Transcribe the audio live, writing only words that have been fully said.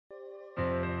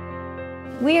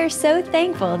We are so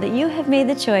thankful that you have made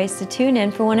the choice to tune in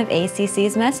for one of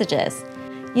ACC's messages.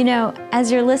 You know,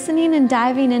 as you're listening and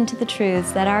diving into the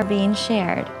truths that are being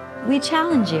shared, we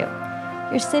challenge you.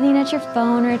 You're sitting at your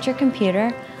phone or at your computer,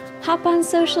 hop on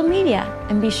social media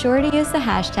and be sure to use the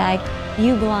hashtag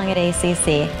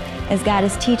YouBelongAtACC as God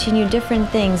is teaching you different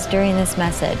things during this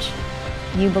message.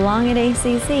 You belong at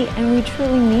ACC, and we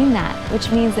truly mean that, which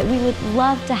means that we would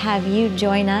love to have you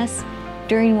join us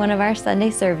during one of our Sunday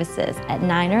services at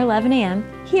 9 or 11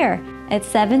 a.m. here at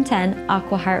 710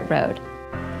 Aquahart Road.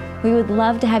 We would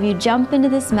love to have you jump into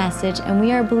this message, and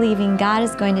we are believing God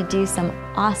is going to do some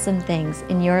awesome things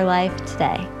in your life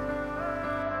today.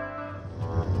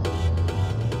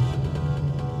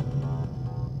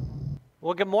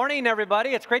 Well, good morning, everybody.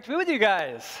 It's great to be with you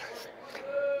guys.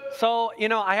 So, you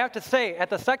know, I have to say, at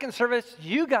the second service,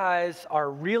 you guys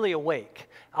are really awake.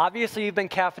 Obviously, you've been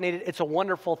caffeinated. It's a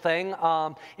wonderful thing.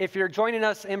 If you're joining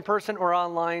us in person or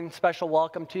online, special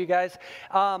welcome to you guys.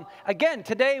 Again,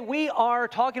 today we are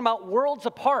talking about worlds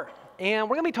apart. And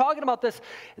we're going to be talking about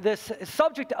this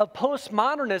subject of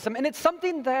postmodernism. And it's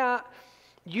something that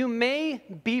you may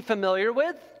be familiar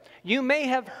with, you may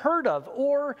have heard of,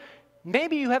 or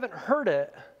maybe you haven't heard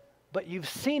it, but you've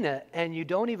seen it and you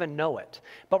don't even know it.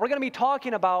 But we're going to be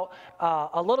talking about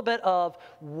a little bit of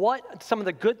what some of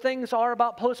the good things are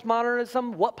about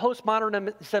postmodernism, what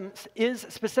postmodernism is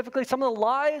specifically, some of the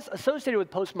lies associated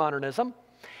with postmodernism.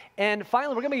 And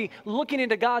finally, we're going to be looking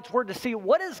into God's Word to see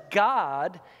what does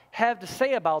God have to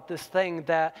say about this thing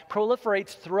that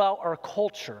proliferates throughout our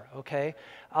culture, okay?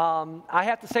 I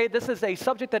have to say this is a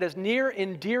subject that is near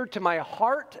and dear to my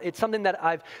heart. It's something that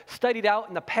I've studied out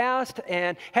in the past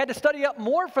and had to study up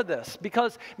more for this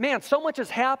because, man, so much has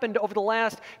happened over the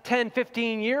last 10,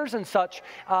 15 years and such,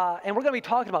 and we're going to be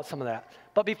talking about some of that.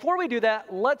 But before we do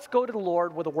that, let's go to the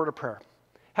Lord with a word of prayer.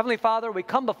 Heavenly Father, we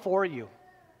come before you.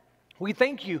 We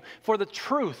thank you for the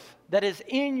truth that is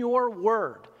in your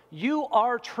word. You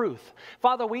are truth.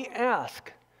 Father, we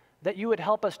ask that you would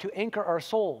help us to anchor our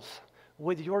souls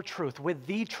with your truth, with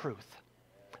the truth.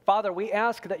 Father, we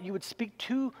ask that you would speak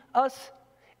to us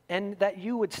and that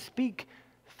you would speak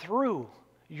through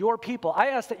your people. I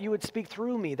ask that you would speak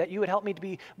through me, that you would help me to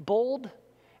be bold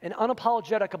and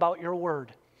unapologetic about your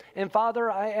word. And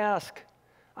Father, I ask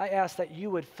that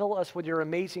you would fill us with your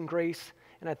amazing grace,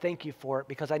 and I thank you for it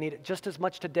because I need it just as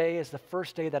much today as the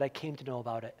first day that I came to know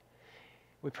about it.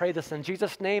 We pray this in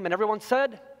Jesus' name, and everyone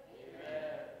said,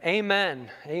 Amen.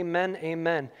 Amen.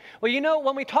 Amen. Well, you know,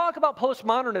 when we talk about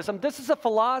postmodernism, this is a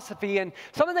philosophy, and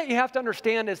something that you have to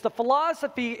understand is the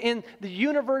philosophy in the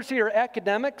university or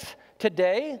academics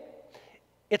today,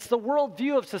 it's the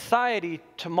worldview of society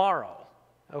tomorrow.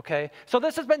 Okay, so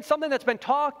this has been something that's been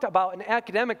talked about in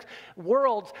academic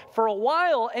worlds for a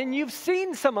while, and you've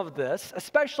seen some of this,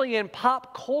 especially in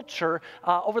pop culture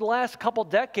over the last couple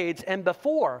decades and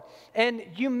before, and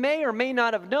you may or may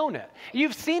not have known it.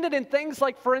 You've seen it in things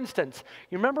like, for instance,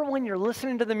 you remember when you're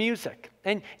listening to the music,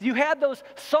 and you had those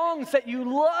songs that you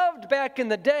loved back in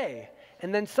the day,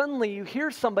 and then suddenly you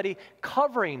hear somebody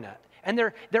covering it. And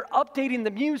they're updating the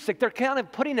music. They're kind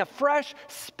of putting a fresh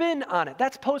spin on it.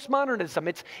 That's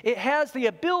postmodernism. It has the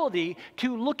ability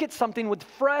to look at something with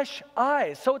fresh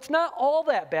eyes. So it's not all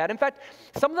that bad. In fact,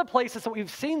 some of the places that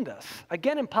we've seen this,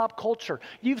 again in pop culture,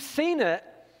 you've seen it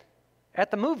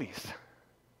at the movies.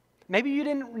 Maybe you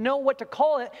didn't know what to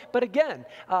call it, but again,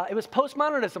 it was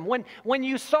postmodernism. When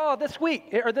you saw this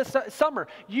week, or this summer,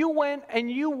 you went and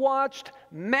you watched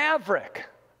Maverick.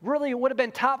 Really, it would have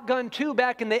been Top Gun 2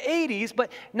 back in the 80s,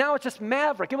 but now it's just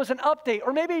Maverick. It was an update.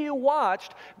 Or maybe you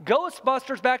watched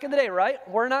Ghostbusters back in the day, right?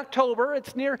 We're in October.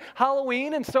 It's near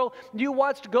Halloween, and so you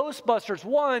watched Ghostbusters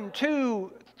 1,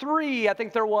 2, 3, I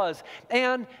think there was.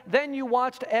 And then you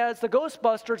watched as the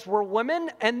Ghostbusters were women,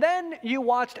 and then you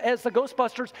watched as the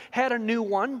Ghostbusters had a new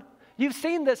one. You've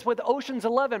seen this with Ocean's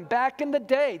 11 back in the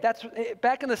day. That's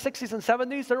back in the 60s and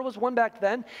 70s. There was one back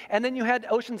then. And then you had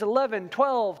Ocean's 11,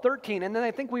 12, 13. And then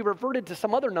I think we reverted to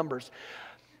some other numbers.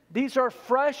 These are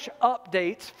fresh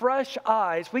updates, fresh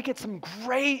eyes. We get some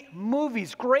great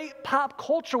movies, great pop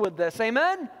culture with this.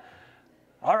 Amen?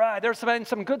 All right, there's been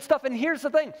some good stuff. And here's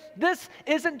the thing. This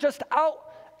isn't just out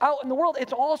in the world.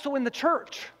 It's also in the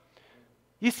church.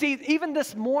 You see, even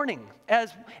this morning,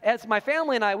 as my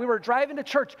family and I, we were driving to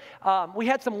church, we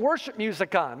had some worship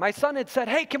music on. My son had said,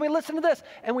 hey, can we listen to this?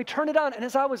 And we turned it on, and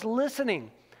as I was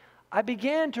listening, I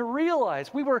began to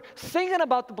realize we were singing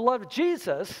about the blood of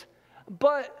Jesus,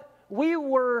 but we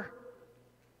were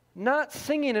not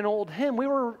singing an old hymn. We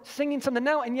were singing something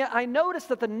now, and yet I noticed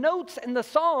that the notes in the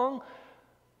song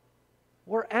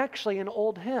were actually an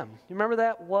old hymn. You remember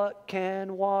that? What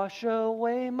can wash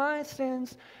away my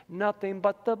sins? Nothing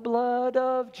but the blood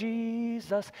of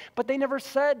Jesus. But they never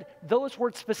said those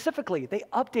words specifically. They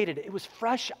updated it. It was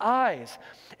fresh eyes.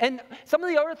 And some of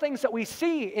the other things that we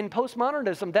see in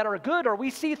postmodernism that are good are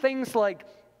we see things like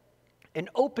an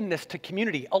openness to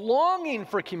community, a longing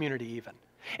for community even,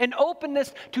 an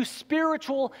openness to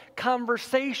spiritual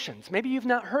conversations. Maybe you've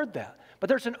not heard that, but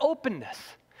there's an openness.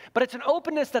 But it's an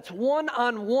openness that's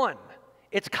one-on-one.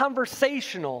 It's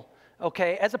conversational,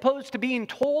 okay? As opposed to being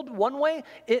told one way,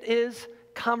 it is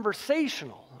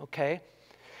conversational, okay?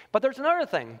 But there's another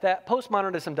thing that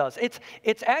postmodernism does.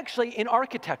 It's actually in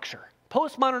architecture.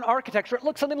 Postmodern architecture, it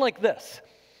looks something like this.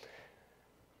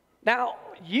 Now,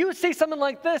 you see something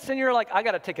like this and you're like, I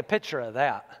got to take a picture of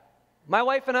that. My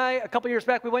wife and I, a couple years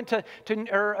back,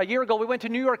 or a year ago, we went to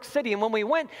New York City, and when we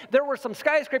went, there were some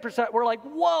skyscrapers that were like,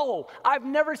 whoa, I've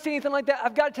never seen anything like that.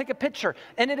 I've got to take a picture.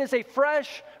 And it is a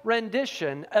fresh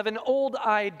rendition of an old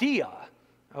idea,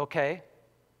 okay?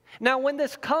 Now, when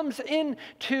this comes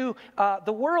into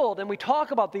the world and we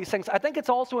talk about these things, I think it's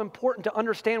also important to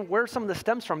understand where some of this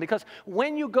stems from, because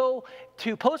when you go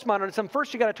to postmodernism,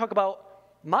 first you got to talk about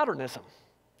modernism.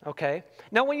 Okay?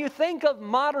 Now, when you think of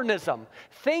modernism,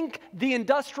 think the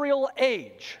industrial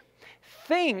age.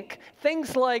 Think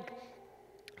things like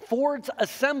Ford's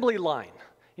assembly line.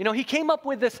 You know, he came up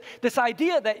with this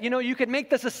idea that, you know, you could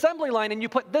make this assembly line and you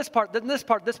put this part, then this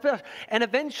part, this part, and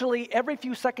eventually every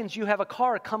few seconds you have a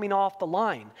car coming off the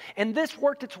line. And this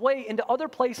worked its way into other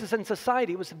places in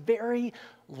society. It was very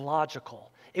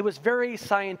logical. It was very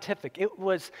scientific. It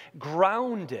was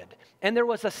grounded. And there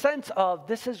was a sense of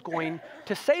this is going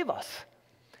to save us.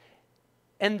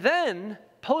 And then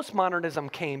postmodernism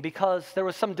came because there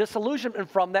was some disillusionment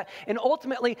from that. And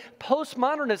ultimately,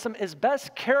 postmodernism is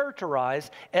best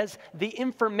characterized as the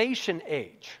information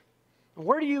age.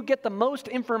 Where do you get the most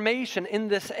information in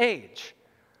this age?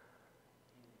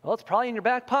 Well, it's probably in your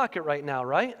back pocket right now,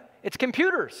 right? It's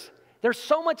computers. There's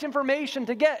so much information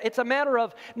to get. It's a matter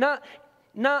of not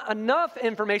enough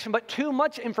information, but too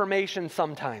much information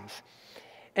sometimes.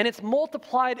 And it's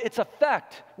multiplied its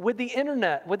effect with the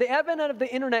internet. With the advent of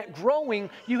the internet growing,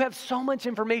 you have so much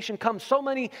information come, so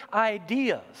many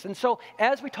ideas. And so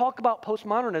as we talk about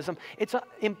postmodernism, it's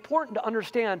important to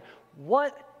understand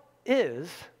what is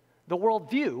the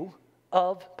worldview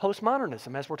of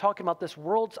postmodernism as we're talking about this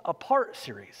Worlds Apart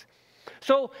series.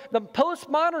 So the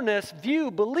postmodernist view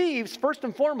believes, first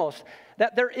and foremost,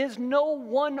 that there is no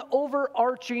one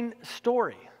overarching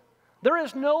story. There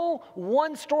is no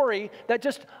one story that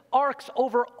just arcs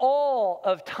over all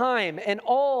of time and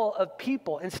all of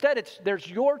people. Instead, there's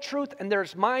your truth and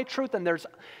there's my truth and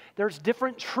there's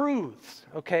different truths,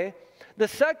 okay? The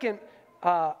second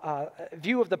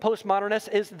view of the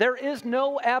postmodernist is there is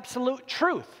no absolute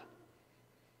truth.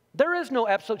 There is no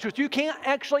absolute truth. You can't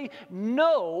actually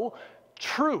know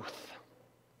truth.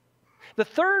 The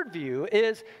third view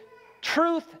is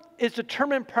truth is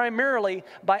determined primarily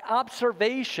by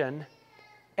observation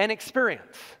and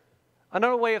experience.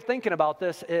 Another way of thinking about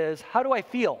this is, how do I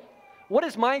feel? What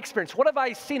is my experience? What have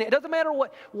I seen? It doesn't matter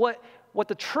what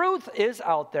the truth is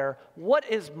out there. What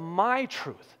is my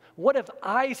truth? What have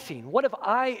I seen? What have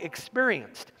I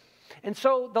experienced? And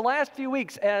so the last few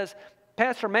weeks, as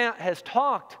Pastor Matt has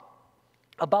talked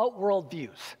about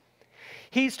worldviews,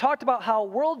 he's talked about how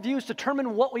worldviews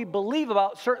determine what we believe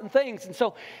about certain things. And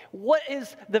so what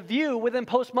is the view within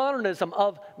postmodernism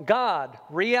of God,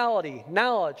 reality,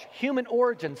 knowledge, human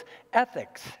origins,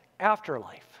 ethics,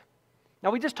 afterlife? Now,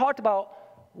 we just talked about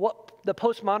what the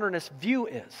postmodernist view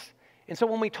is. And so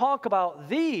when we talk about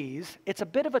these, it's a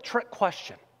bit of a trick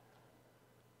question.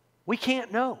 We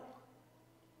can't know.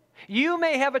 You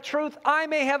may have a truth, I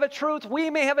may have a truth, we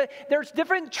may have there's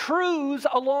different truths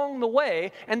along the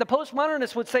way, and the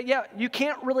postmodernists would say, yeah, you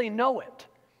can't really know it.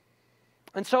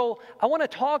 And so I want to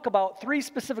talk about three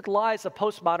specific lies of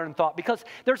postmodern thought, because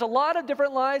there's a lot of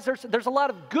different lies, there's a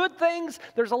lot of good things,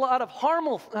 there's a lot of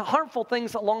harmful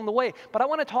things along the way, but I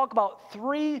want to talk about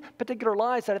three particular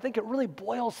lies that I think it really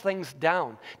boils things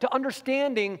down to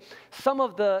understanding some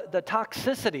of the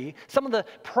toxicity, some of the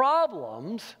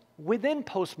problems within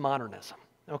postmodernism,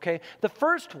 okay? The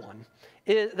first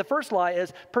lie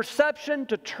is perception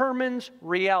determines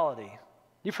reality.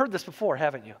 You've heard this before,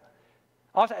 haven't you?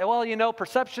 I'll say, well, you know,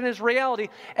 perception is reality,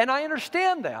 and I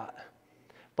understand that.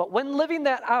 But when living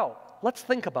that out, let's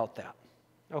think about that,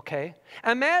 okay?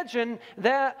 Imagine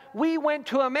that we went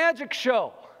to a magic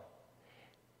show.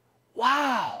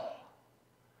 Wow.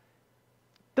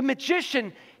 The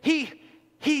magician, he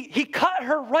cut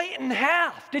her right in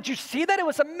half. Did you see that? It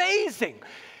was amazing.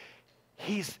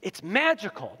 it's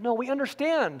magical. No, we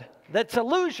understand that's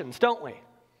illusions, don't we?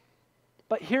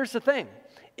 But here's the thing.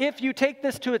 If you take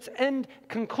this to its end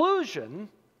conclusion,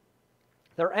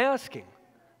 they're asking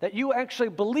that you actually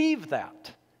believe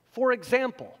that. For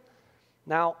example,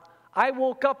 now, I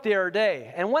woke up the other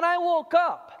day, and when I woke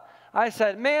up, I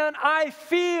said, man, I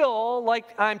feel like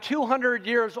I'm 200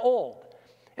 years old.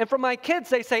 And for my kids,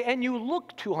 they say, and you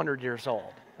look 200 years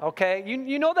old, okay?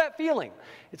 You know that feeling.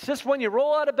 It's just when you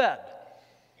roll out of bed.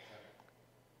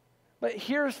 But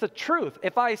here's the truth.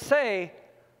 If I say,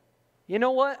 you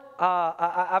know what,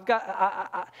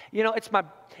 it's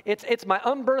my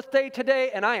unbirthday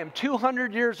today, and I am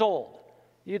 200 years old.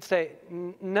 You'd say,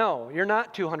 no, you're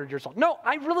not 200 years old. No,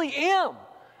 I really am.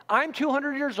 I'm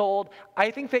 200 years old.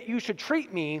 I think that you should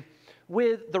treat me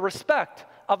with the respect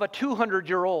of a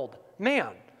 200-year-old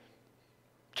man.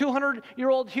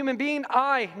 200-year-old human being,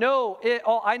 I know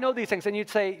these things. And you'd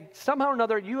say, somehow or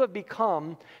another, you have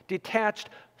become detached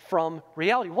from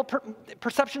reality. Well,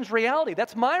 perception's reality.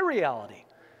 That's my reality.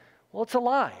 Well, it's a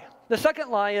lie. The second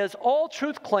lie is all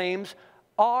truth claims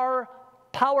are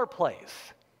power plays.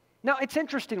 Now, it's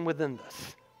interesting within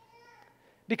this.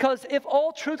 Because if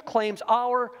all truth claims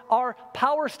are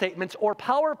power statements or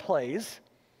power plays,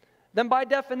 then by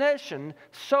definition,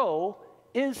 so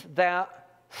is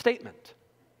that statement.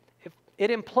 If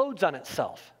it implodes on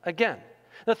itself. Again,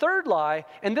 the third lie,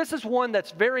 and this is one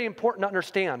that's very important to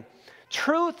understand,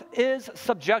 truth is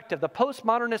subjective. The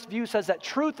postmodernist view says that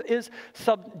truth is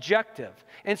subjective.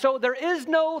 And so there's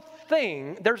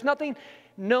nothing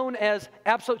known as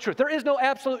absolute truth. There is no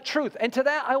absolute truth. And to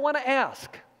that, I want to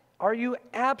ask, are you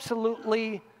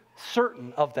absolutely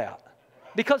certain of that?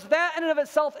 Because that in and of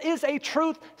itself is a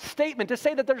truth statement. To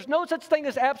say that there's no such thing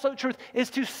as absolute truth is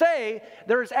to say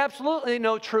there is absolutely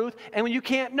no truth, and when you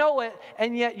can't know it,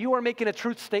 and yet you are making a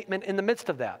truth statement in the midst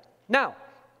of that. Now,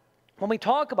 when we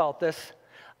talk about this,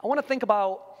 I want to think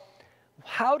about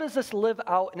how does this live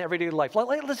out in everyday life?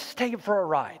 Let's just take it for a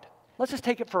ride. Let's just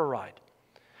take it for a ride.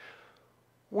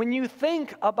 When you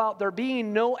think about there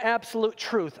being no absolute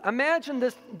truth, imagine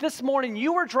this morning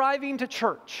you were driving to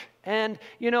church. And,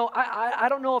 I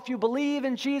don't know if you believe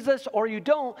in Jesus or you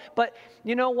don't, but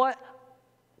you know what?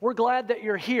 We're glad that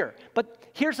you're here. But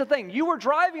here's the thing. You were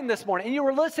driving this morning and you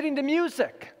were listening to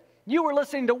music. You were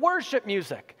listening to worship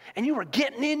music. And you were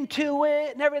getting into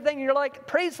it and everything. You're like,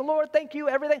 praise the Lord, thank you,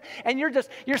 everything. And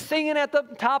you're singing at the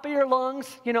top of your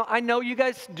lungs. I know you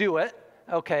guys do it.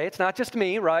 Okay, it's not just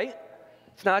me, right?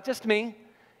 It's not just me.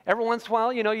 Every once in a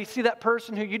while, you see that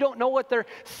person who you don't know what they're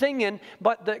singing,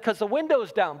 but because the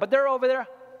window's down, but they're over there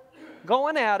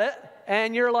going at it,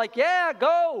 and you're like, yeah,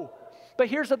 go. But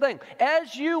here's the thing.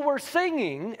 As you were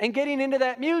singing and getting into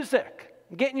that music,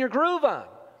 getting your groove on,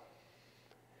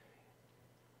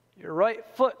 your right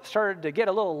foot started to get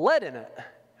a little lead in it,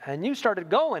 and you started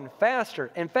going faster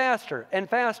and faster and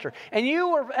faster. And you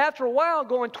were, after a while,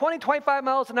 going 20, 25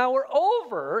 miles an hour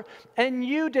over, and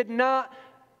you did not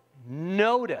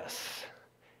notice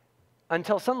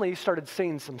until suddenly you started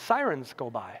seeing some sirens go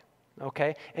by,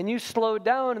 okay? And you slowed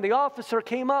down, and the officer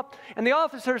came up, and the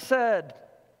officer said,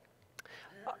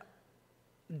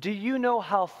 do you know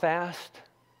how fast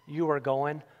you were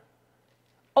going?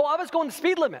 Oh, I was going the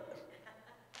speed limit.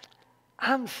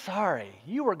 I'm sorry,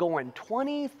 you were going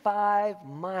 25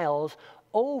 miles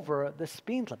over the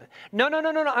speed limit. No,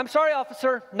 I'm sorry,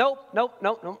 officer. Nope.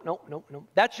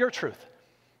 That's your truth.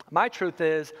 My truth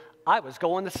is, I was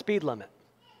going the speed limit.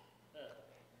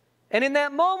 And in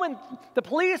that moment, the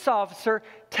police officer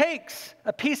takes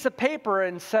a piece of paper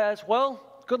and says, well,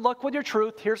 good luck with your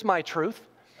truth. Here's my truth.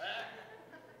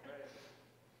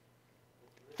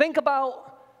 Think about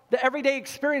the everyday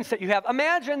experience that you have.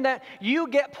 Imagine that you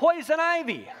get poison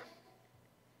ivy.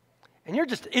 And you're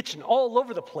just itching all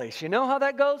over the place. You know how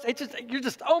that goes? You're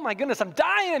just, oh my goodness, I'm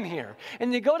dying here.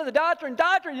 And you go to the doctor, and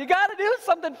doctor, you got to do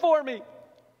something for me.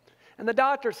 And the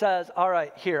doctor says, all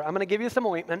right, here, I'm going to give you some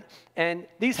ointment, and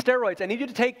these steroids, I need you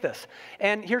to take this.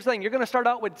 And here's the thing, you're going to start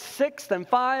out with 6, then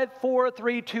 5, 4,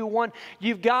 3, 2, 1.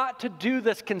 You've got to do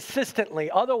this consistently.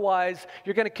 Otherwise,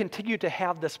 you're going to continue to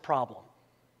have this problem.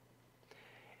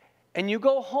 And you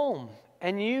go home,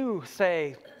 and you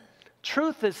say,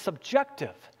 truth is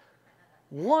subjective.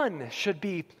 One should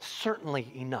be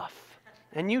certainly enough.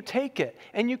 And you take it,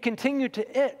 and you continue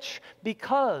to itch,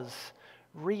 because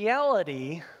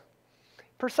reality,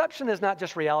 perception is not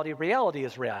just reality, reality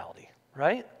is reality,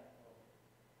 right?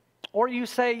 Or you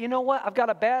say, you know what, I've got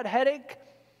a bad headache.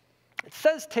 It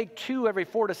says take 2 every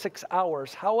 4 to 6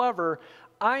 hours. However,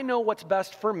 I know what's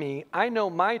best for me. I know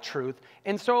my truth.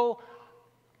 And so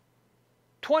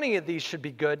 20 of these should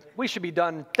be good. We should be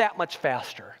done that much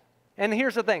faster. And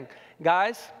here's the thing,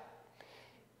 guys,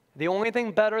 the only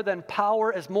thing better than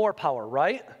power is more power,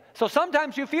 right? So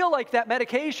sometimes you feel like that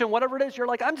medication, whatever it is, you're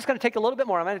like, I'm just going to take a little bit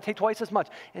more. I'm going to take twice as much.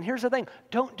 And here's the thing.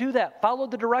 Don't do that. Follow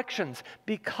the directions,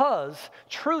 because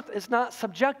truth is not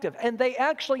subjective, and they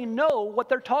actually know what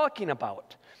they're talking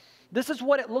about. This is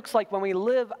what it looks like when we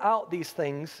live out these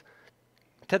things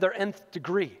to their nth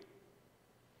degree.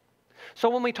 So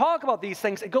when we talk about these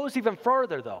things, it goes even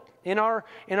further, though. In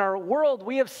our world,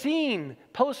 we have seen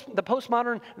the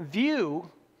postmodern view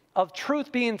of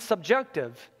truth being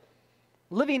subjective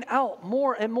living out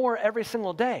more and more every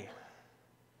single day.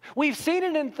 We've seen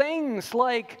it in things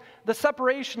like the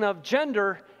separation of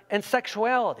gender and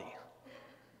sexuality.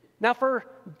 Now, for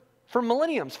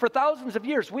millenniums, for thousands of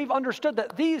years, we've understood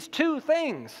that these two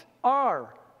things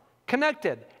are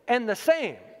connected and the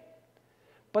same.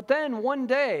 But then one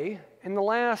day, in the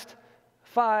last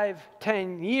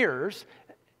 5-10 years,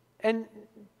 and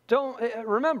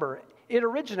remember, it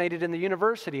originated in the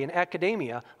university and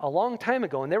academia a long time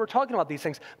ago, and they were talking about these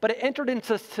things, but it entered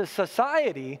into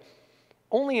society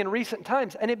only in recent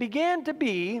times, and it began to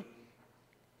be,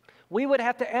 we would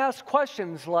have to ask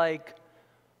questions like,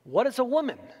 what is a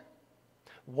woman?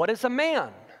 What is a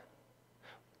man?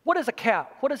 What is a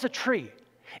cat? What is a tree?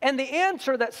 And the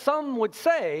answer that some would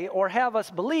say or have us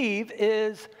believe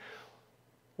is,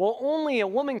 well, only a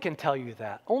woman can tell you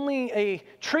that. Only a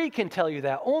tree can tell you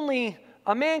that. Only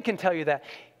a man can tell you that.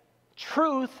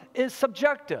 Truth is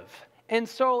subjective. And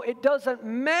so it doesn't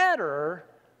matter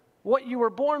what you were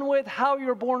born with, how you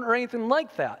were born, or anything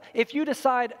like that. If you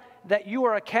decide that you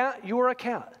are a cat, you are a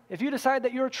cat. If you decide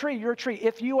that you're a tree, you're a tree.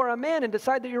 If you are a man and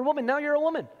decide that you're a woman, now you're a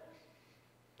woman.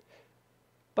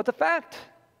 But the fact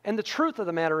and the truth of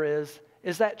the matter is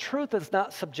that truth is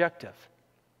not subjective.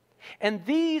 And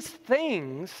these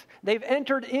things, they've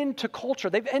entered into culture,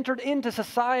 they've entered into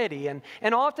society, and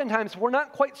oftentimes we're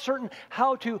not quite certain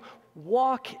how to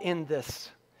walk in this.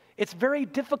 It's very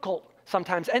difficult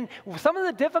sometimes. And some of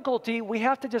the difficulty we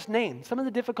have to just name. Some of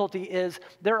the difficulty is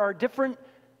there are different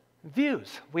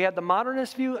views. We have the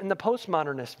modernist view and the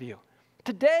postmodernist view.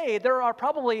 Today, there are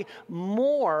probably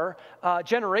more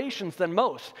generations than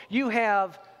most. You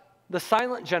have the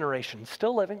silent generation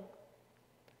still living.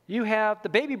 You have the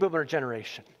baby boomer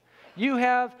generation. You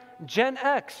have Gen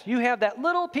X. You have that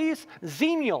little piece,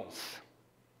 Xennials.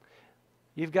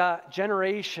 You've got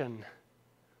Generation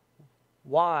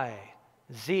Y,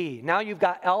 Z. Now you've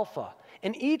got Alpha.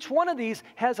 And each one of these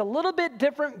has a little bit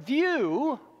different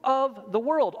view of the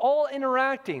world, all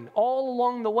interacting all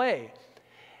along the way.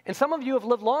 And some of you have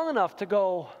lived long enough to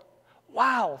go,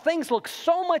 wow, things look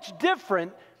so much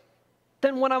different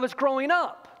than when I was growing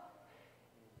up.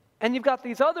 And you've got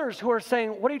these others who are saying,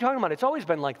 what are you talking about? It's always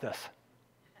been like this.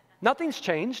 Nothing's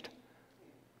changed.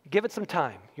 Give it some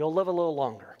time. You'll live a little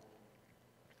longer.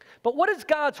 But what does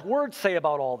God's word say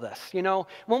about all this? You know,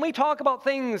 when we talk about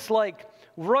things like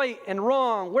right and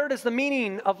wrong, where does the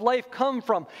meaning of life come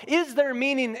from? Is there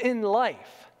meaning in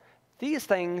life? These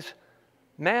things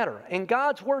matter. And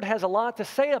God's word has a lot to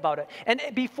say about it. And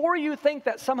before you think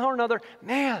that somehow or another,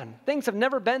 man, things have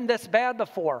never been this bad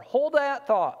before, hold that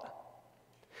thought.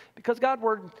 Because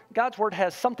God's word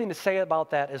has something to say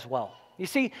about that as well. You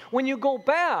see, when you go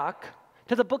back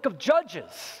to the book of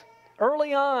Judges,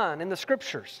 early on in the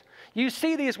scriptures, you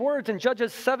see these words in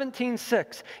Judges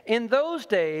 17:6. In those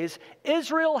days,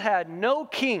 Israel had no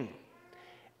king.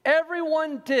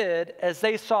 Everyone did as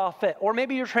they saw fit. Or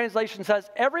maybe your translation says,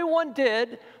 everyone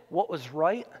did what was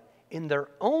right in their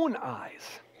own eyes.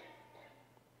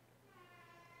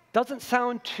 Doesn't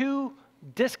sound too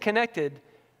disconnected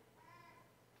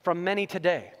from many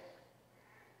today.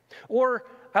 Or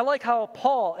I like how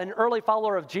Paul, an early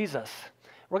follower of Jesus,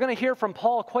 we're going to hear from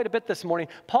Paul quite a bit this morning.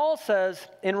 Paul says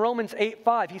in Romans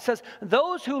 8:5, he says,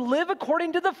 those who live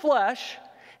according to the flesh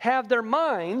have their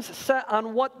minds set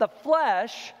on what the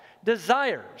flesh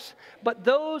desires. But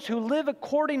those who live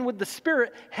according with the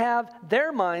Spirit have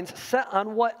their minds set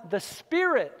on what the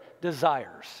Spirit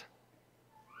desires.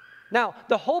 Now,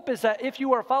 the hope is that if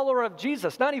you are a follower of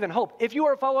Jesus, not even hope, if you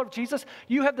are a follower of Jesus,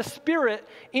 you have the Spirit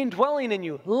indwelling in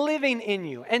you, living in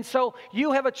you. And so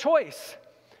you have a choice.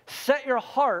 Set your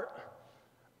heart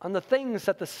on the things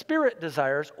that the Spirit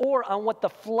desires or on what the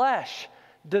flesh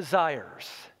desires.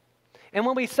 And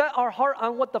when we set our heart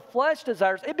on what the flesh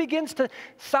desires, it begins to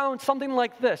sound something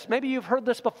like this. Maybe you've heard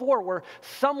this before, where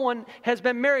someone has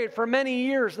been married for many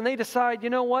years and they decide, you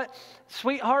know what,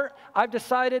 sweetheart, I've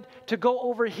decided to go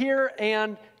over here,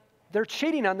 and they're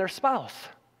cheating on their spouse.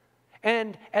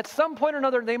 And at some point or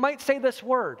another, they might say this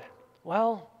word,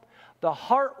 well, the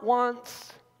heart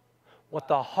wants what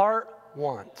the heart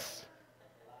wants.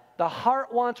 The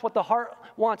heart wants what the heart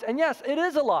wants. And yes, it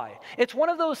is a lie. It's one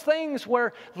of those things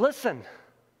where, listen,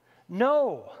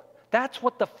 no, that's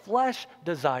what the flesh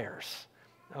desires.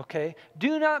 Okay?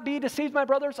 Do not be deceived, my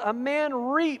brothers. A man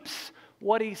reaps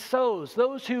what he sows.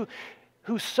 Those who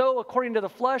sow according to the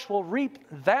flesh will reap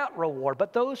that reward.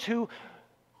 But those who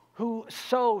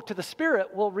sow to the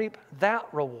Spirit will reap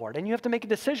that reward. And you have to make a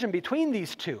decision between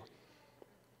these two.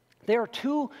 They are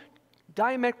two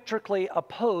diametrically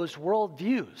opposed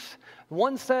worldviews.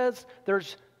 One says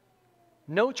there's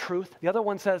no truth. The other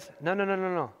one says,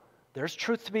 no. There's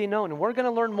truth to be known. And we're going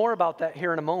to learn more about that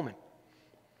here in a moment.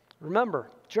 Remember,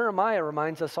 Jeremiah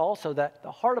reminds us also that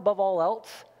the heart above all else,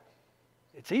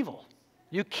 it's evil.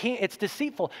 It's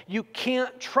deceitful. You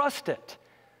can't trust it.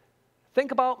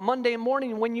 Think about Monday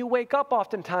morning when you wake up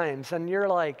oftentimes and you're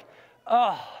like,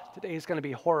 oh, today's going to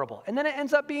be horrible. And then it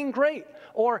ends up being great.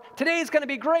 Or today's going to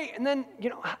be great. And then,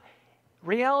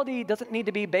 reality doesn't need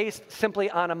to be based simply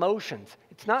on emotions.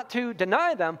 It's not to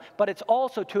deny them, but it's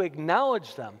also to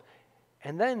acknowledge them.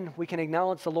 And then we can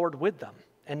acknowledge the Lord with them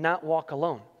and not walk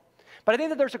alone. But I think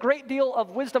that there's a great deal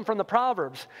of wisdom from the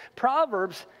Proverbs.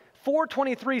 Proverbs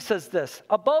 4:23 says this,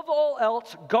 above all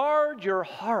else, guard your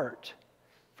heart,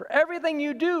 for everything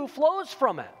you do flows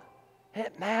from it.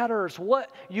 It matters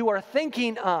what you are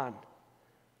thinking on.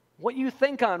 What you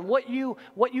think on, what you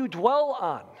dwell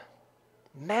on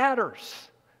matters.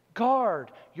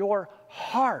 Guard your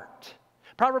heart.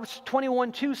 Proverbs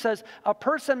 21:2 says, a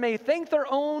person may think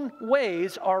their own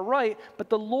ways are right, but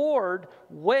the Lord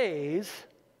weighs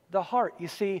the heart. You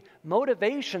see,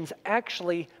 motivations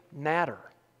actually matter.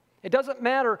 It doesn't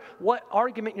matter what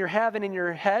argument you're having in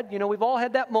your head. We've all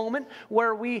had that moment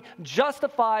where we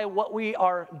justify what we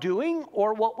are doing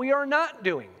or what we are not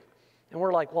doing. And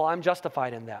we're like, well, I'm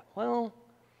justified in that. Well,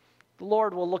 the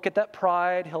Lord will look at that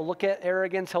pride. He'll look at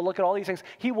arrogance. He'll look at all these things.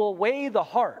 He will weigh the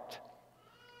heart.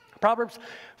 Proverbs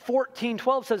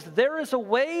 14:12 says, there is a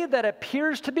way that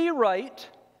appears to be right,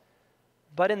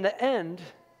 but in the end,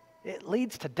 it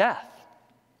leads to death.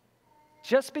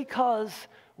 Just because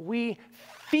we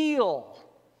feel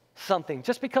something,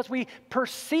 just because we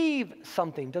perceive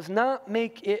something, does not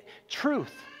make it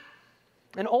truth.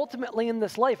 And ultimately in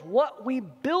this life, what we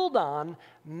build on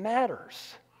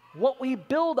matters. What we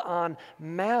build on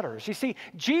matters. You see,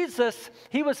 Jesus,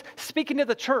 he was speaking to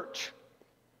the church.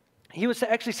 He was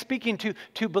actually speaking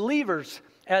to believers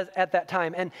at that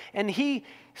time. And he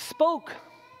spoke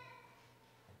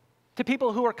to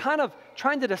people who were kind of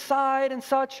trying to decide and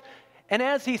such. And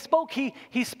as he spoke,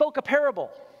 he spoke a parable.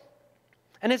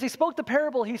 And as he spoke the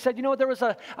parable, he said, there was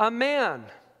a man,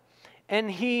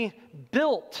 and he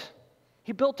built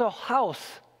a house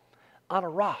on a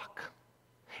rock.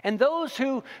 And those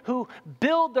who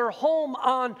build their home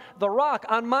on the rock,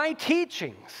 on my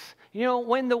teachings,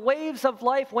 when the waves of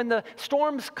life, when the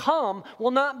storms come,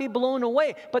 will not be blown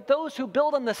away. But those who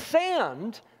build on the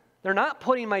sand, they're not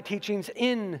putting my teachings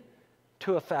into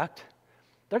effect.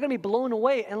 They're going to be blown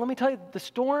away. And let me tell you, the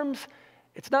storms,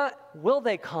 it's not will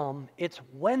they come, it's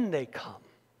when they come.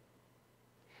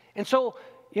 And so,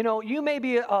 you may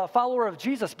be a follower of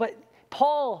Jesus, but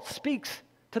Paul speaks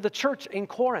to the church in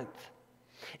Corinth.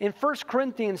 In 1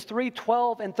 Corinthians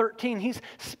 3:12 and 13, he's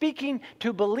speaking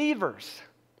to believers.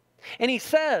 And he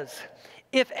says,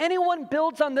 if anyone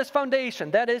builds on this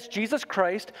foundation, that is Jesus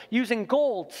Christ, using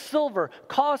gold, silver,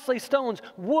 costly stones,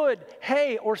 wood,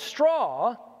 hay, or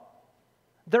straw,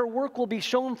 their work will be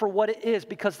shown for what it is,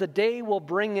 because the day will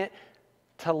bring it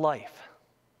to life.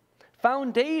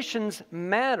 Foundations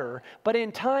matter, but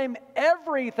in time,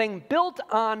 everything built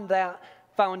on that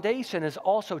foundation is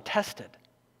also tested.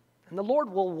 And the Lord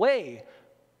will weigh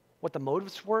what the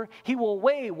motives were. He will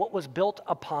weigh what was built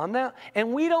upon that.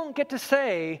 And we don't get to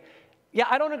say, yeah,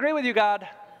 I don't agree with you, God.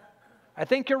 I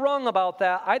think you're wrong about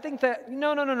that. I think that,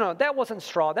 no, that wasn't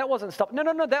straw. That wasn't stuff.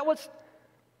 No, that was...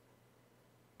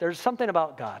 There's something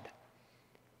about God.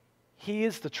 He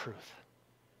is the truth.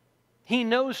 He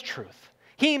knows truth.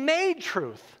 He made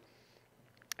truth.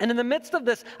 And in the midst of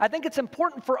this, I think it's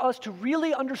important for us to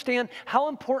really understand how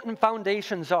important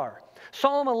foundations are.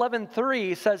 Psalm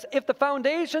 11:3 says, if the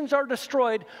foundations are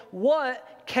destroyed,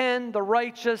 what can the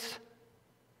righteous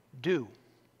do?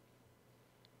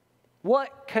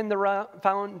 What can the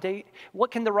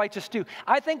righteous do?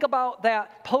 I think about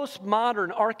that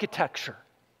postmodern architecture.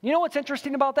 You know what's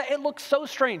interesting about that? It looks so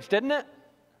strange, didn't it?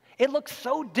 It looks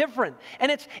so different.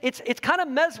 And it's kind of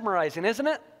mesmerizing, isn't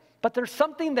it? But there's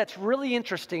something that's really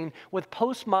interesting with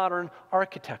postmodern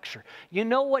architecture. You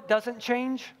know what doesn't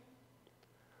change?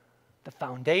 The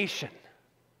foundation.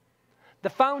 The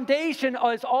foundation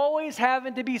is always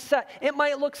having to be set. It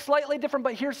might look slightly different,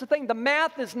 but here's the thing. The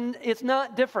math is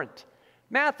not different.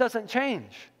 Math doesn't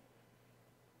change.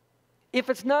 If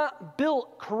it's not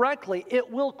built correctly, it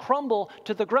will crumble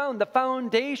to the ground. The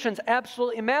foundations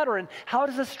absolutely matter. And how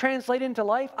does this translate into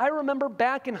life? I remember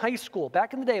back in high school,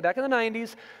 back in the day, back in the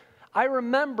 90s, I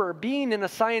remember being in a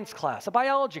science class, a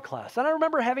biology class, and I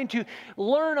remember having to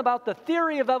learn about the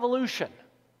theory of evolution.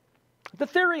 The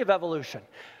theory of evolution.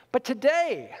 But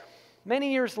today,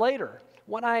 many years later,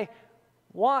 when I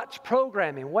watch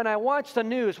programming, when I watch the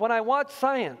news, when I watch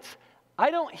science,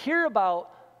 I don't hear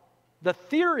about the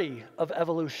theory of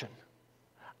evolution.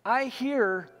 I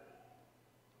hear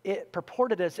it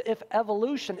purported as if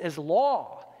evolution is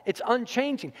law. It's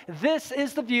unchanging. This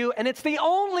is the view, and it's the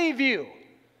only view.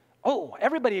 Oh,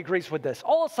 everybody agrees with this.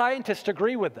 All scientists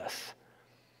agree with this.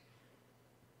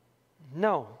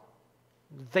 No,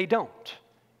 they don't.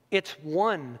 It's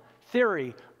one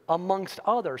theory amongst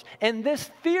others. And this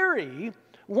theory,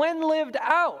 when lived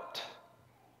out,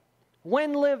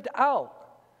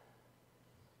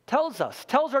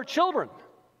 tells our children,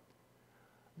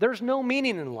 there's no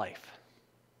meaning in life.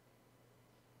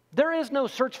 There is no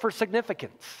search for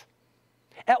significance.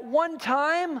 At one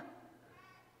time,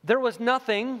 there was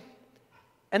nothing,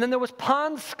 and then there was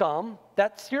pond scum.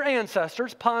 That's your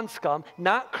ancestors, pond scum,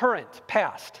 not current,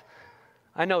 past.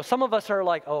 I know some of us are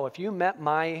like, oh, if you met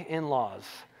my in-laws,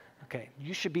 okay,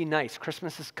 you should be nice.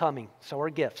 Christmas is coming, so are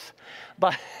gifts.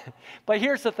 But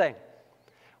here's the thing.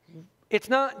 It's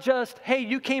not just, hey,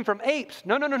 you came from apes.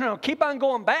 No. Keep on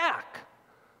going back.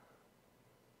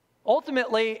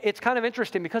 Ultimately, it's kind of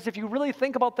interesting because if you really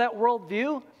think about that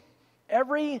worldview,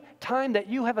 every time that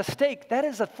you have a steak, that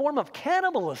is a form of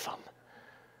cannibalism.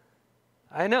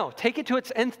 I know, take it to its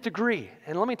nth degree.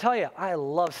 And let me tell you, I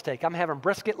love steak. I'm having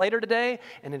brisket later today,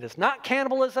 and it is not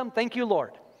cannibalism. Thank you,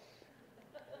 Lord.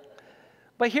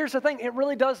 But here's the thing, it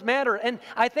really does matter. And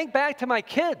I think back to my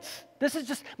kids. This is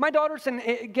just, my daughter's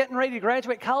getting ready to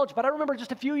graduate college, but I remember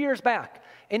just a few years back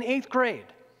in 8th grade.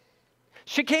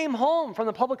 She came home from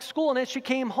the public school, and as she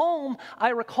came home, I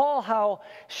recall how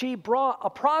she brought a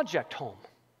project home.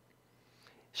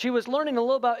 She was learning a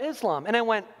little about Islam, and I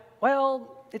went,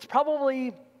 well, it's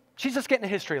probably, she's just getting a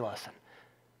history lesson.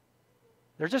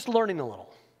 They're just learning a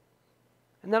little.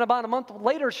 And then about a month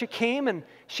later, she came and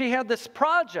she had this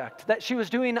project that she was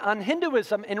doing on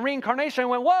Hinduism and reincarnation. I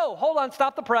went, whoa, hold on,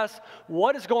 stop the press.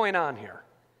 What is going on here?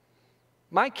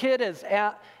 My kid is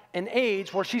at an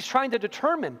age where she's trying to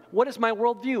determine, what is my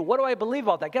worldview? What do I believe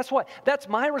about that? Guess what? That's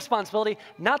my responsibility,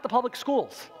 not the public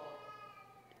schools.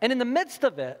 And in the midst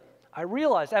of it, I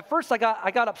realized, at first I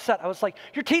got upset. I was like,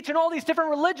 you're teaching all these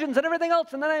different religions and everything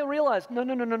else. And then I realized,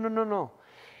 no.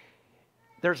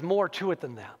 There's more to it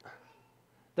than that.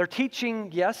 They're teaching,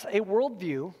 yes, a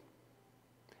worldview,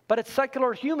 but it's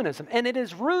secular humanism, and it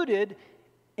is rooted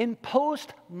in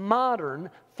postmodern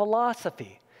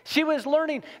philosophy. She was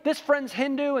learning, this friend's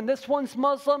Hindu, and this one's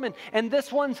Muslim, and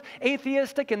this one's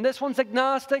atheistic, and this one's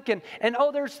agnostic, and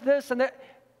oh, there's this and that.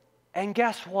 And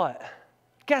guess what?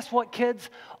 Guess what, kids?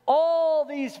 All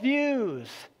these views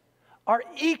are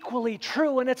equally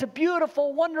true, and it's a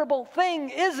beautiful, wonderful thing,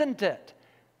 isn't it?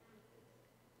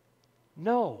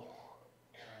 No.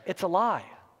 It's a lie,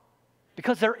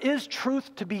 because there is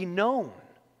truth to be known.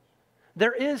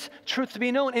 There is truth to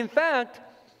be known. In fact,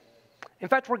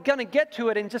 we're going to get to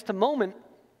it in just a moment,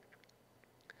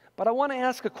 but I want to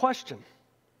ask a question,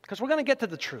 because we're going to get to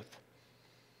the truth.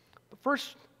 But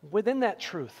first, within that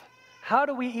truth, how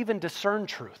do we even discern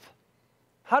truth?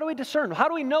 How do we discern? How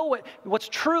do we know what's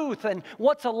truth and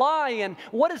what's a lie, and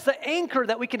what is the anchor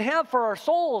that we can have for our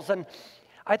souls? And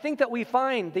I think that we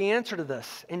find the answer to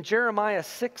this in Jeremiah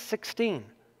 6:16.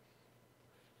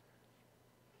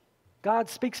 God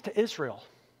speaks to Israel.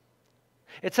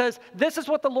 It says, this is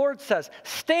what the Lord says,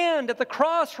 stand at the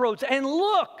crossroads and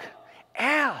look,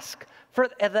 ask for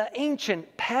the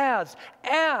ancient paths,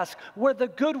 ask where the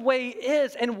good way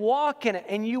is and walk in it,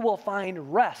 and you will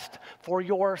find rest for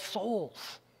your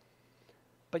souls.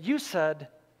 But you said,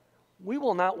 we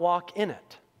will not walk in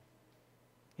it.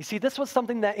 You see, this was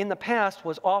something that in the past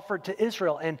was offered to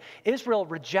Israel, and Israel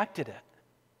rejected it.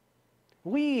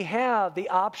 We have the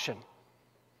option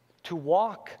to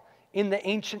walk in the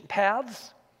ancient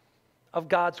paths of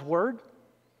God's Word,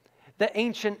 the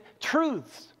ancient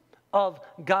truths of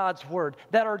God's Word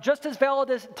that are just as valid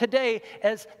as today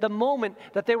as the moment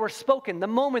that they were spoken, the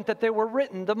moment that they were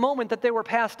written, the moment that they were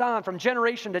passed on from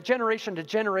generation to generation to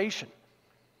generation.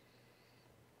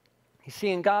 You see,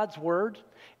 in God's Word,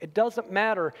 it doesn't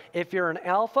matter if you're an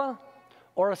alpha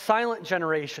or a silent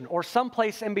generation, or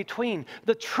someplace in between.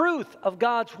 The truth of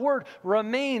God's word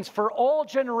remains for all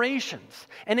generations,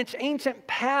 and its ancient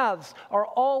paths are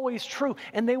always true,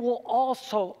 and they will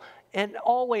also and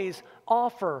always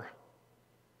offer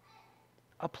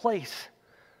a place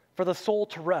for the soul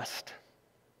to rest.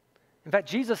 In fact,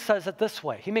 Jesus says it this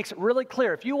way. He makes it really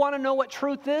clear. If you want to know what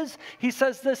truth is, he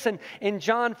says this in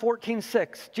John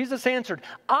 14:6. Jesus answered,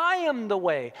 I am the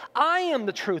way, I am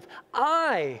the truth,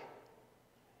 I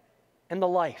am the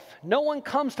life. No one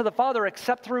comes to the Father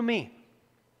except through me.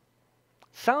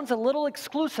 Sounds a little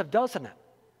exclusive, doesn't it?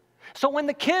 So when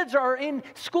the kids are in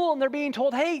school and they're being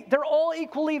told, hey, they're all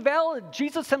equally valid,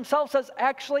 Jesus himself says,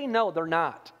 actually, no, they're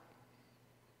not.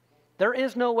 There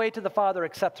is no way to the Father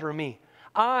except through me.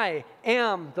 I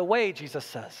am the way, Jesus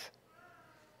says.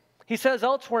 He says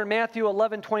elsewhere in Matthew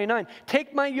 11:29,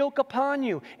 take my yoke upon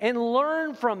you and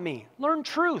learn from me. Learn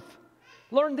truth.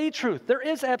 Learn the truth. There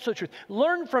is absolute truth.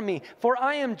 Learn from me, for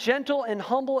I am gentle and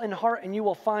humble in heart, and you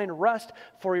will find rest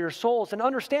for your souls. And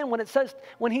understand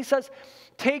when he says,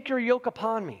 take your yoke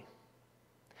upon me.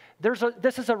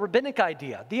 This is a rabbinic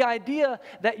idea. The idea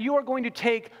that you are going to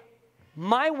take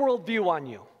my worldview on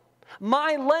you.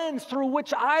 My lens through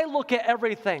which I look at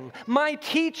everything. My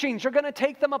teachings, you're going to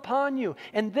take them upon you.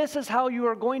 And this is how you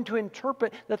are going to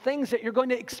interpret the things that you're going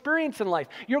to experience in life.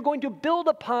 You're going to build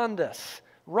upon this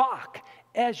rock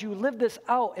as you live this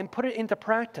out and put it into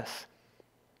practice.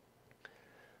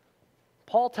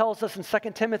 Paul tells us in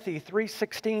 2 Timothy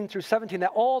 3:16 through 17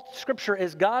 that all Scripture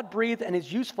is God-breathed and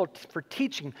is useful for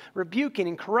teaching, rebuking,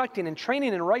 and correcting, and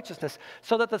training in righteousness,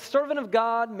 so that the servant of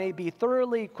God may be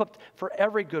thoroughly equipped for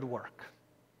every good work.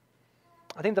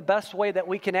 I think the best way that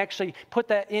we can actually put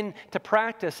that into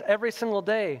practice every single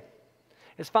day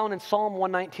is found in Psalm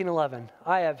 119:11.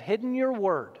 I have hidden your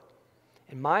word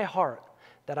in my heart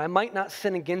that I might not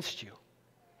sin against you.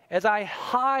 As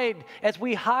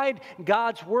we hide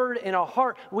God's word in our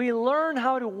heart, we learn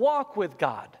how to walk with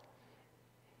God.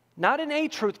 Not in a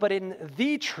truth, but in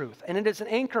the truth. And it is an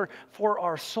anchor for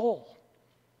our soul.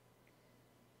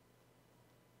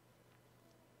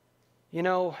 You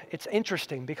know, it's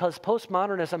interesting because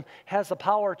postmodernism has the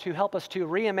power to help us to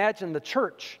reimagine the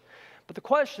church. But the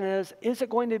question is it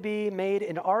going to be made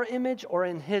in our image or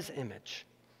in his image?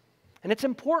 And it's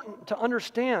important to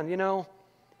understand, you know,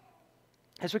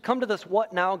 as we come to this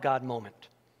what now God moment,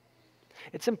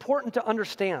 it's important to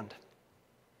understand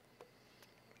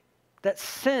that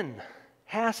sin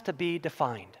has to be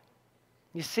defined.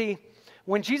 You see,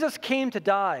 when Jesus came to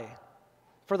die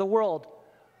for the world,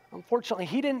 unfortunately,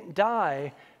 he didn't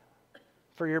die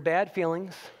for your bad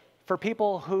feelings, for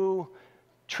people who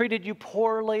treated you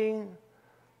poorly.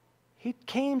 He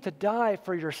came to die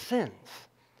for your sins.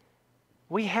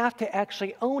 We have to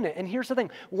actually own it. And here's the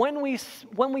thing. When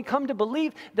we come to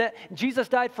believe that Jesus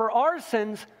died for our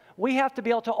sins, we have to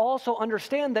be able to also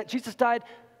understand that Jesus died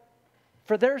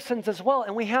for their sins as well.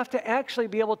 And we have to actually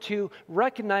be able to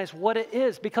recognize what it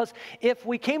is. Because if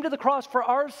we came to the cross for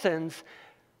our sins,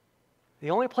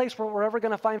 the only place where we're ever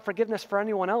going to find forgiveness for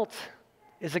anyone else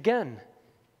is, again,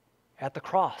 at the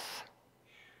cross.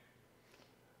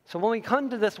 So when we come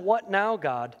to this what now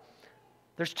God,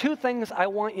 there's two things I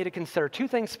want you to consider, two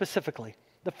things specifically.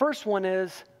 The first one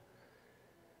is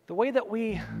the way that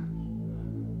we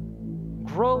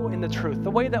grow in the truth, the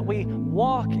way that we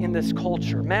walk in this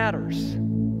culture matters.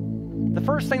 The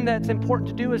first thing that's important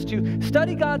to do is to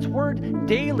study God's word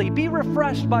daily. Be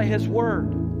refreshed by his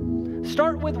word.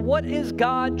 Start with what is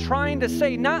God trying to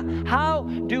say, not how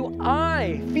do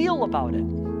I feel about it.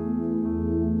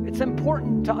 It's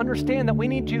important to understand that we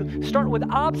need to start with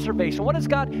observation. What is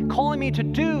God calling me to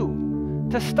do,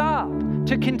 to stop,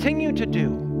 to continue to do?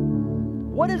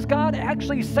 What is God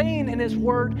actually saying in his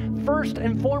word first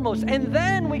and foremost? And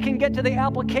then we can get to the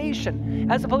application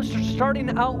as opposed to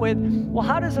starting out with, well,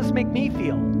 how does this make me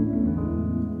feel?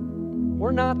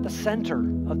 We're not the center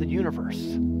of the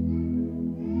universe.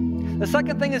 The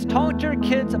second thing is talk to your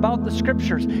kids about the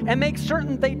scriptures and make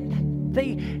certain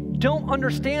they don't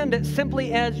understand it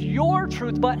simply as your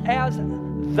truth, but as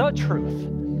the truth.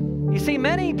 You see,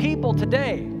 many people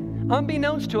today,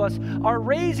 unbeknownst to us, are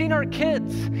raising our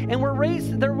kids, and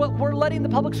we're letting the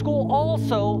public school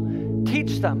also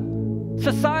teach them.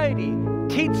 Society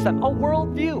teach them a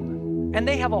worldview, and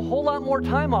they have a whole lot more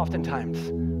time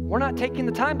oftentimes. We're not taking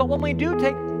the time, but when we do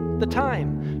take the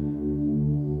time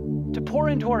to pour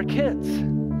into our kids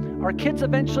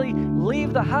eventually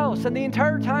leave the house, and the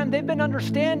entire time they've been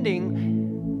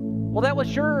understanding, well, that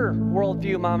was your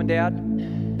worldview, Mom and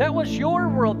Dad. That was your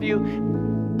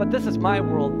worldview, but this is my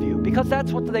worldview, because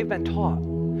that's what they've been taught.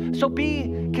 So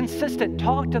be consistent.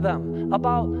 Talk to them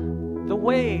about the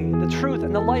way, the truth,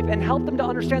 and the life, and help them to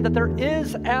understand that there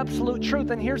is absolute truth.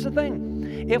 And here's the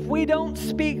thing. If we don't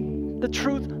speak the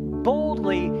truth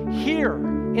boldly here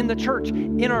in the church,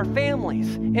 in our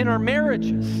families, in our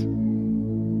marriages,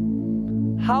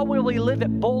 how will we live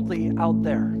it boldly out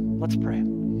there? Let's pray.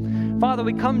 Father,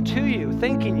 we come to you,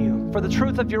 thanking you for the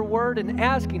truth of your word and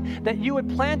asking that you would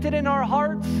plant it in our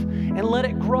hearts and let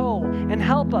it grow and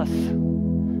help us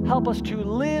to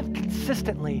live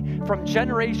consistently from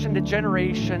generation to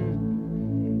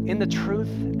generation in the truth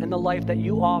and the life that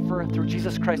you offer through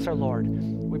Jesus Christ our Lord.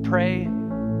 We pray,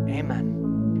 amen.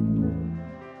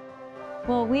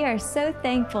 Well, we are so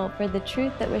thankful for the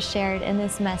truth that was shared in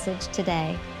this message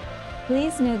today.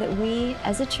 Please know that we,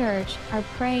 as a church, are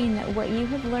praying that what you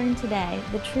have learned today,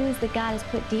 the truths that God has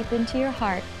put deep into your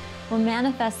heart, will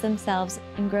manifest themselves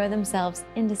and grow themselves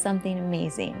into something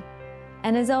amazing.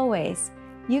 And as always,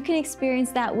 you can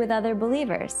experience that with other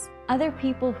believers, other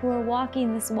people who are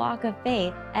walking this walk of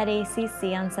faith at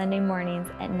ACC on Sunday mornings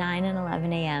at 9 and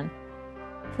 11 a.m.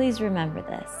 Please remember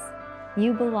this.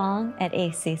 You belong at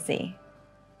ACC.